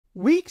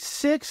Week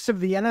 6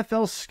 of the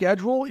NFL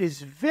schedule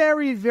is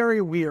very,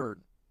 very weird.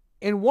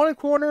 In one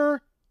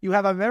corner, you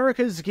have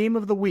America's Game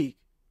of the Week.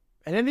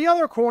 And in the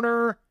other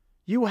corner,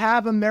 you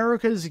have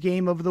America's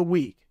Game of the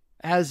Week,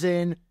 as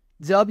in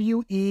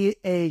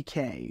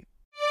W-E-A-K.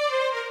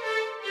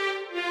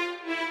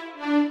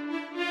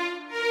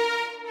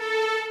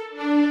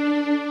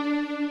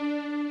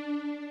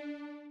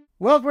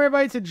 Welcome,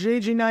 everybody, to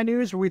JG9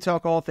 News, where we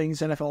talk all things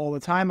NFL all the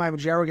time. I'm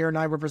Jared Garrett,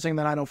 and I'm representing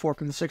the 904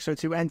 from the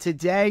 602. And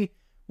today,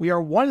 we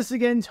are once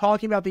again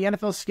talking about the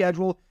NFL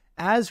schedule,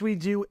 as we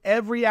do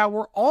every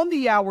hour on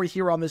the hour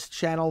here on this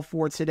channel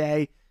for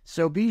today.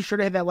 So be sure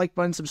to hit that like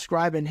button,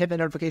 subscribe, and hit the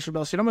notification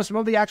bell so you don't miss some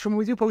of the action when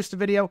we do post a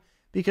video,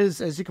 because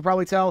as you can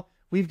probably tell,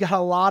 we've got a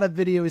lot of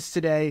videos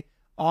today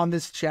on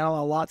this channel,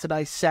 a lot to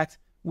dissect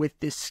with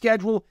this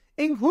schedule,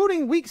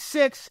 including Week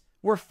 6,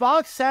 where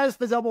Fox has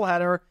the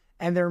doubleheader,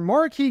 and their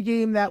marquee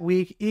game that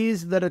week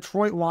is the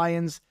Detroit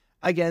Lions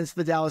against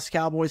the Dallas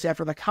Cowboys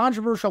after the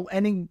controversial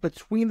ending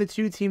between the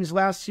two teams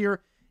last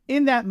year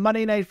in that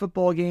Monday Night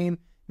Football game.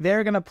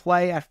 They're going to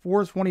play at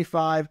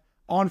 4:25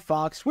 on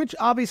Fox, which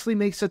obviously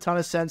makes a ton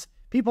of sense.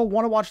 People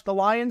want to watch the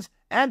Lions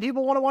and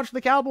people want to watch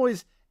the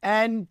Cowboys.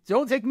 And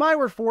don't take my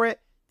word for it.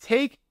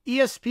 Take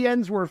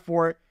ESPN's word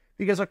for it.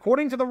 Because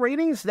according to the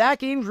ratings, that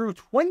game drew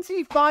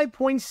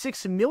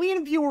 25.6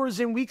 million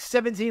viewers in Week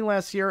 17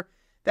 last year.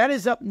 That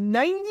is up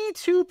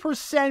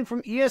 92%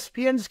 from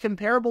ESPN's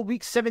comparable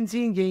Week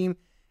 17 game,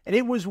 and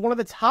it was one of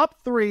the top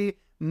 3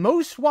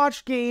 most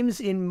watched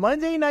games in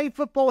Monday Night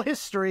Football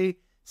history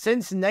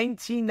since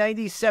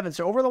 1997.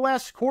 So over the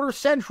last quarter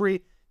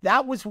century,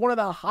 that was one of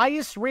the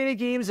highest rated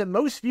games and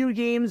most viewed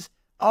games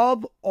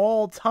of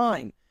all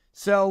time.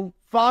 So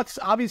Fox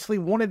obviously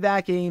wanted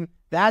that game.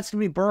 That's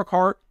going to be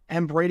Burkhardt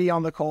and Brady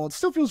on the call. It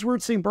still feels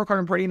weird seeing Burkhardt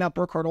and Brady, not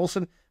Burkhardt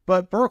Olsen,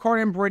 but Burkhardt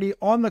and Brady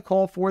on the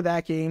call for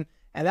that game.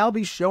 And that'll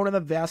be shown in the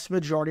vast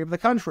majority of the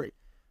country.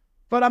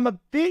 But I'm a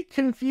bit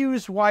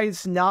confused why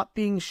it's not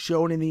being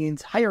shown in the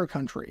entire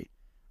country.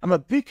 I'm a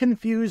bit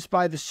confused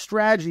by the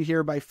strategy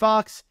here by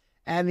Fox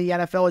and the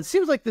NFL. It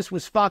seems like this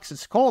was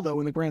Fox's call, though,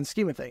 in the grand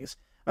scheme of things.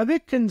 I'm a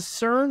bit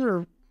concerned,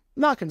 or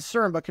not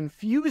concerned, but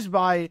confused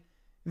by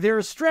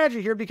their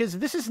strategy here, because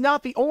this is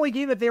not the only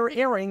game that they were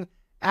airing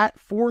at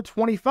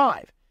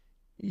 4:25.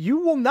 You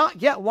will not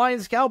get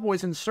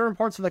Lions-Cowboys in certain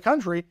parts of the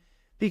country,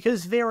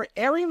 because they're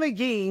airing the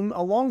game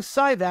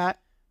alongside that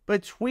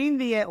between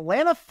the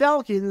Atlanta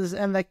Falcons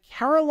and the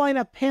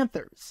Carolina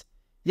Panthers.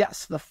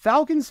 Yes, the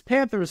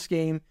Falcons-Panthers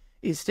game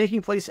is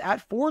taking place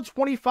at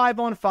 4:25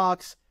 on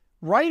Fox,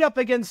 right up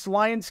against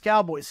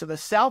Lions-Cowboys. So the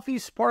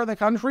southeast part of the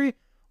country,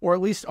 or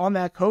at least on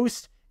that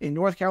coast, in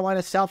North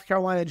Carolina, South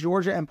Carolina,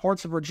 Georgia, and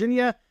parts of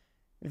Virginia,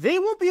 they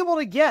won't be able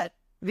to get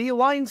the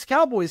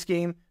Lions-Cowboys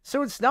game,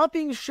 so it's not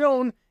being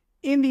shown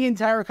in the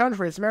entire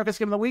country. It's America's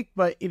Game of the Week,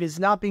 but it is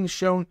not being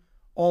shown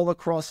all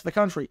across the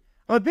country.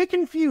 I'm a bit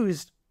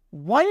confused.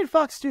 Why did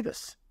Fox do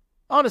this?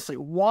 Honestly,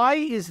 why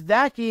is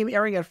that game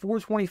airing at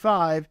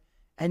 4:25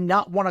 and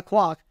not 1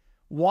 o'clock?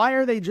 Why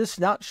are they just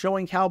not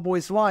showing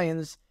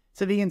Cowboys-Lions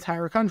to the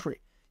entire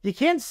country? You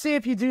can't say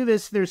if you do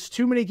this, there's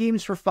too many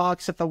games for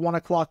Fox at the 1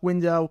 o'clock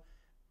window,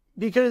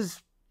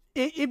 because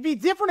it'd be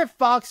different if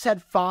Fox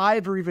had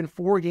 5 or even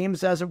 4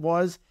 games as it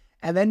was,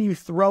 and then you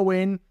throw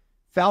in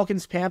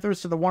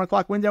Falcons-Panthers to the 1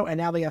 o'clock window, and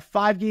now they have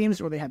 5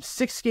 games or they have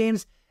 6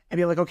 games, and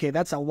be like, okay,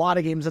 that's a lot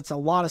of games. That's a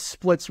lot of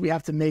splits we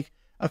have to make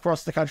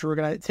across the country. We're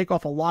going to take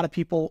off a lot of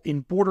people in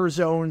border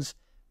zones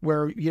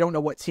where you don't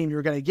know what team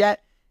you're going to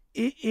get.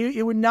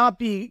 It would not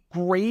be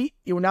great.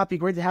 It would not be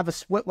great to have a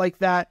split like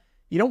that.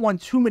 You don't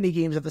want too many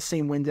games at the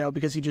same window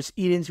because you just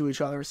eat into each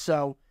other.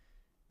 So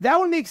that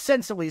would make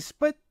sense at least.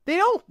 But they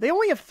don't. They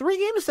only have 3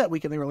 games that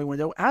week in the early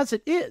window as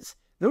it is.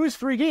 Those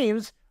 3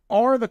 games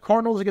are the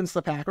Cardinals against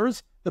the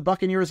Packers, the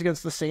Buccaneers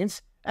against the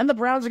Saints, and the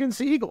Browns against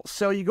the Eagles.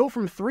 So you go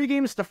from 3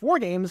 games to 4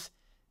 games.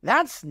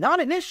 That's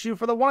not an issue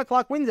for the 1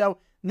 o'clock window.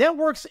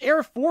 Networks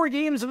air 4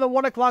 games in the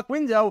 1 o'clock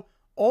window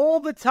all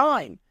the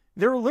time.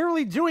 They're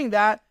literally doing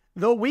that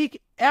the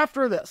week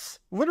after this.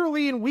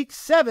 Literally in Week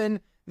 7,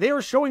 they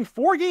are showing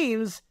 4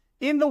 games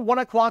in the 1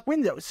 o'clock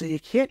window. So you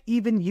can't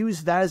even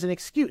use that as an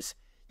excuse.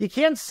 You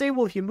can't say,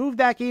 well, if you move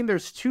that game,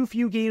 there's too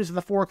few games in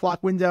the 4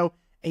 o'clock window,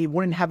 and you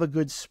wouldn't have a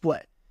good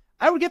split.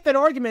 I would get that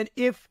argument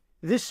if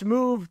this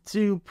move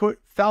to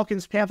put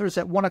Falcons-Panthers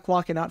at 1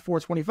 o'clock and not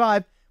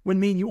 4:25 would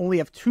mean you only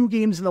have 2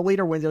 games in the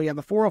later window. You have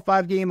a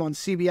 4:05 game on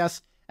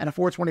CBS and a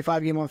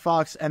 4:25 game on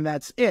Fox, and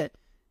that's it.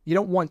 You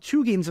don't want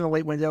 2 games in the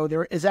late window.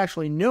 There is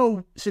actually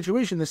no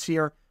situation this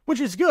year, which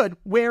is good,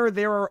 where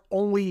there are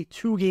only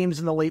 2 games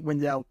in the late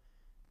window.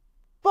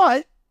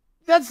 But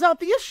that's not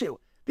the issue,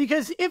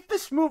 because if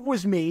this move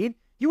was made,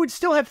 you would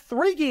still have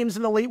 3 games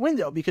in the late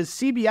window, because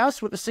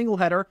CBS with a single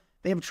header,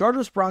 they have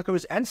Chargers,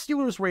 Broncos, and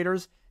Steelers,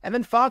 Raiders, and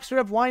then Fox would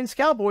have Lions,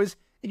 Cowboys,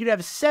 and you'd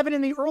have 7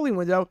 in the early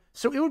window,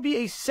 so it would be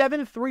a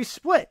 7-3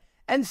 split.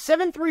 And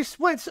 7-3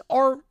 splits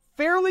are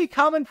fairly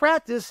common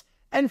practice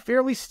and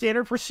fairly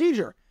standard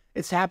procedure.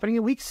 It's happening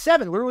in Week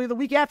 7, literally the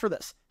week after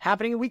this.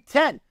 Happening in Week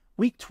 10,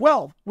 Week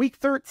 12, Week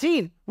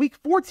 13, Week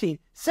 14.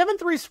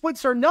 7-3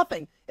 splits are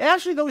nothing. It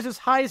actually goes as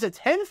high as a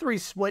 10-3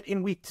 split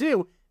in week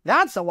 2.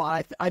 That's a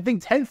lot. I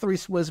think 10-3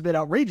 split is a bit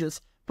outrageous,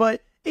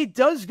 but it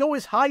does go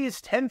as high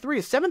as 10-3.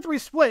 A 7-3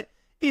 split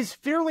is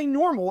fairly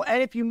normal,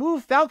 and if you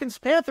move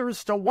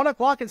Falcons-Panthers to 1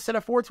 o'clock instead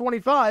of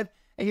 4:25,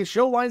 and you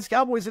show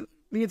Lions-Cowboys in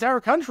the entire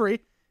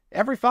country,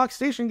 every Fox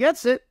station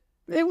gets it,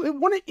 it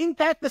wouldn't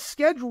impact the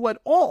schedule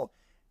at all.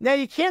 Now,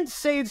 you can't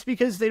say it's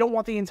because they don't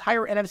want the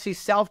entire NFC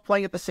South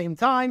playing at the same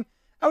time.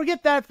 I would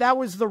get that if that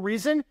was the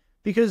reason,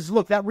 because,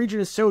 look, that region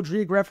is so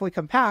geographically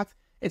compact,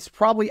 it's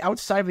probably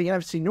outside of the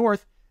NFC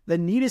North, the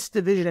neatest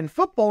division in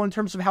football in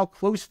terms of how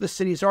close the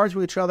cities are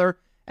to each other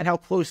and how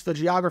close the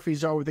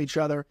geographies are with each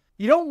other.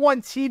 You don't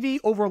want TV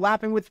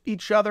overlapping with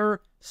each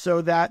other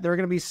so that there are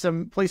going to be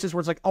some places where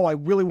it's like, oh, I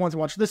really want to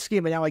watch this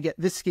game, and now I get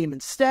this game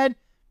instead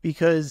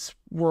because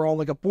we're all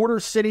like a border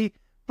city.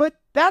 But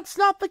that's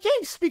not the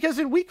case, because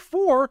in week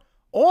 4,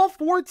 all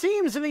 4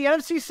 teams in the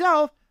NFC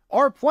South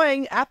are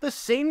playing at the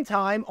same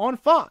time on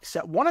Fox.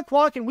 At 1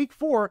 o'clock in week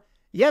 4,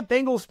 you have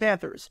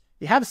Bengals-Panthers,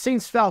 you have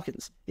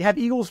Saints-Falcons, you have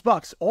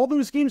Eagles-Bucks. All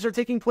those games are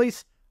taking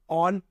place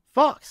on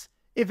Fox.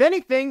 If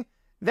anything,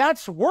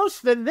 that's worse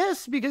than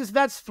this, because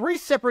that's 3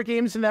 separate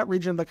games in that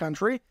region of the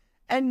country,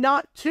 and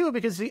not 2,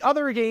 because the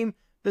other game,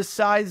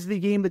 besides the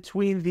game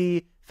between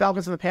the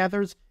Falcons and the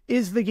Panthers,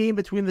 is the game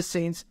between the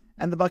Saints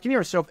and the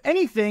Buccaneers. So if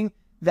anything,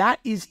 that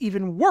is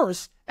even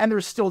worse, and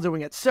they're still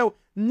doing it. So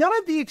none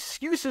of the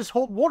excuses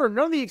hold water.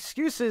 None of the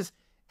excuses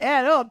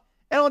add up.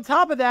 And on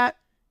top of that,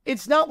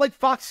 it's not like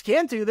Fox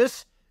can't do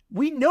this.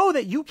 We know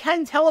that you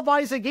can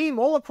televise a game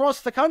all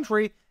across the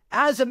country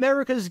as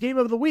America's Game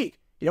of the Week.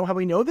 You know how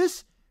we know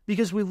this?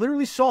 Because we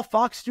literally saw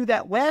Fox do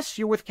that last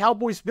year with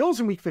Cowboys-Bills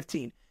in Week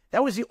 15.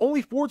 That was the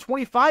only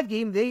 4:25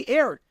 game they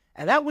aired,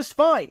 and that was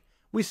fine.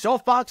 We saw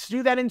Fox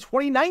do that in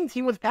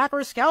 2019 with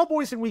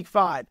Packers-Cowboys in Week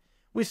 5.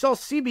 We saw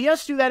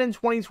CBS do that in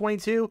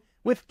 2022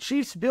 with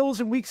Chiefs-Bills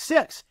in Week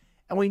 6.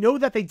 And we know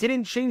that they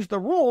didn't change the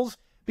rules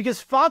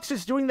because Fox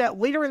is doing that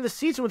later in the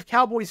season with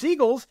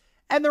Cowboys-Eagles,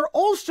 and they're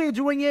also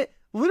doing it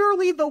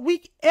literally the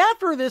week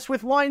after this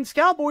with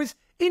Lions-Cowboys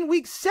in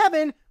Week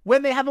 7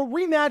 when they have a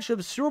rematch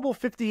of Super Bowl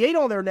 58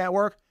 on their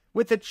network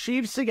with the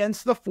Chiefs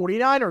against the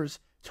 49ers.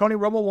 Tony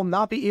Romo will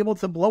not be able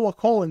to blow a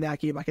call in that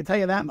game, I can tell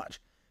you that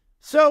much.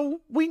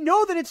 So we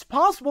know that it's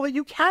possible that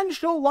you can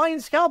show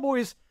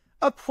Lions-Cowboys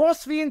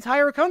across the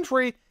entire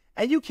country,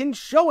 and you can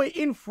show it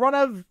in front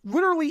of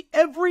literally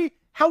every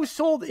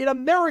household in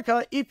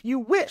America if you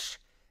wish.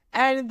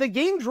 And the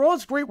game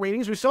draws great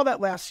ratings. We saw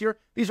that last year.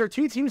 These are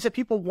 2 teams that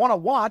people want to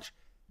watch.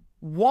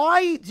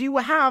 Why do you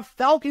have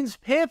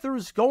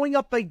Falcons-Panthers going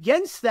up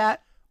against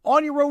that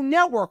on your own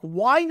network?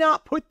 Why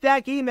not put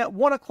that game at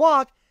 1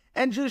 o'clock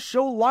and just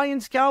show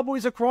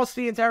Lions-Cowboys across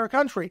the entire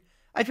country?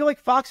 I feel like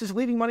Fox is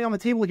leaving money on the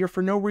table here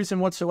for no reason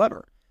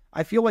whatsoever.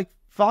 I feel like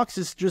Fox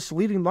is just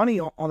leaving money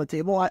on the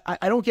table.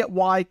 I don't get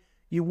why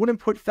you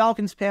wouldn't put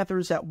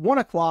Falcons-Panthers at 1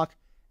 o'clock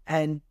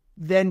and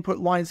then put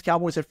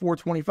Lions-Cowboys at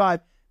 4:25,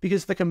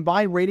 because the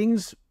combined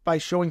ratings by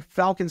showing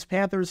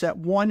Falcons-Panthers at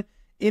 1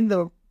 in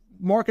the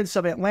markets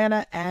of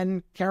Atlanta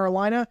and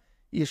Carolina,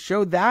 you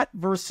showed that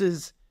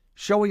versus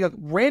showing a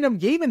random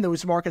game in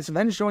those markets and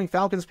then showing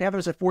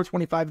Falcons-Panthers at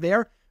 4:25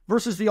 there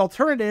versus the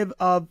alternative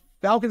of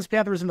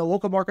Falcons-Panthers in the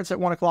local markets at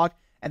 1 o'clock,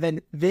 and then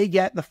they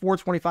get the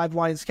 4:25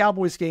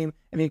 Lions-Cowboys game,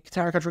 and the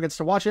entire country gets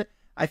to watch it.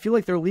 I feel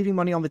like they're leaving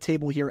money on the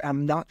table here.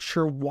 I'm not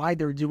sure why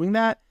they're doing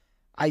that.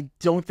 I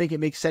don't think it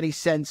makes any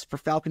sense for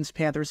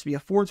Falcons-Panthers to be a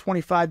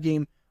 4:25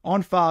 game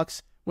on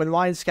Fox when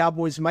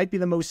Lions-Cowboys might be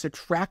the most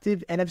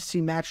attractive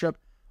NFC matchup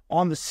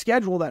on the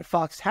schedule that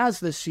Fox has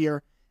this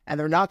year, and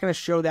they're not going to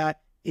show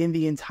that in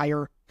the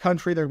entire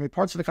country. There are going to be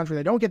parts of the country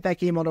that don't get that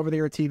game on over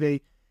there at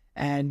TV,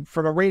 and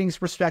from a ratings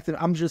perspective,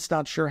 I'm just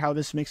not sure how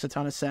this makes a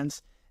ton of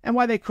sense and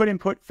why they couldn't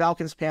put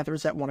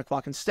Falcons-Panthers at 1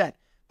 o'clock instead.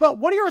 But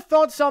what are your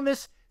thoughts on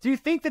this? Do you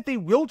think that they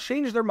will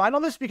change their mind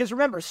on this? Because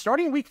remember,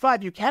 starting in Week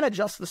 5, you can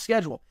adjust the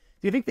schedule.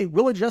 Do you think they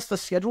will adjust the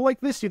schedule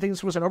like this? Do you think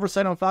this was an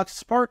oversight on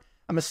Fox's part,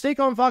 a mistake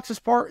on Fox's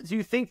part? Do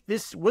you think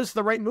this was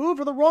the right move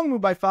or the wrong move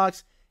by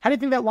Fox? How do you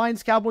think that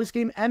Lions-Cowboys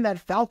game and that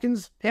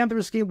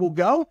Falcons-Panthers game will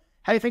go?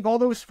 How do you think all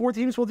those 4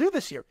 teams will do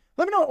this year?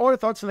 Let me know all your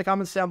thoughts in the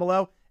comments down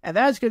below. And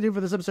that's going to do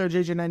for this episode of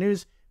JJ9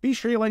 News. Be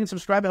sure you like and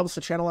subscribe. It helps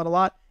the channel out a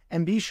lot.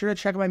 And be sure to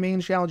check out my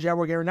main channel,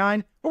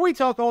 Jaguar9, where we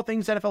talk all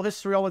things NFL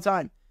history all the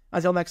time.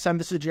 Until next time,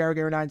 this is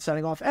Jaguar9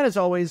 signing off. And as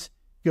always,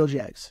 go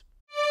Jags.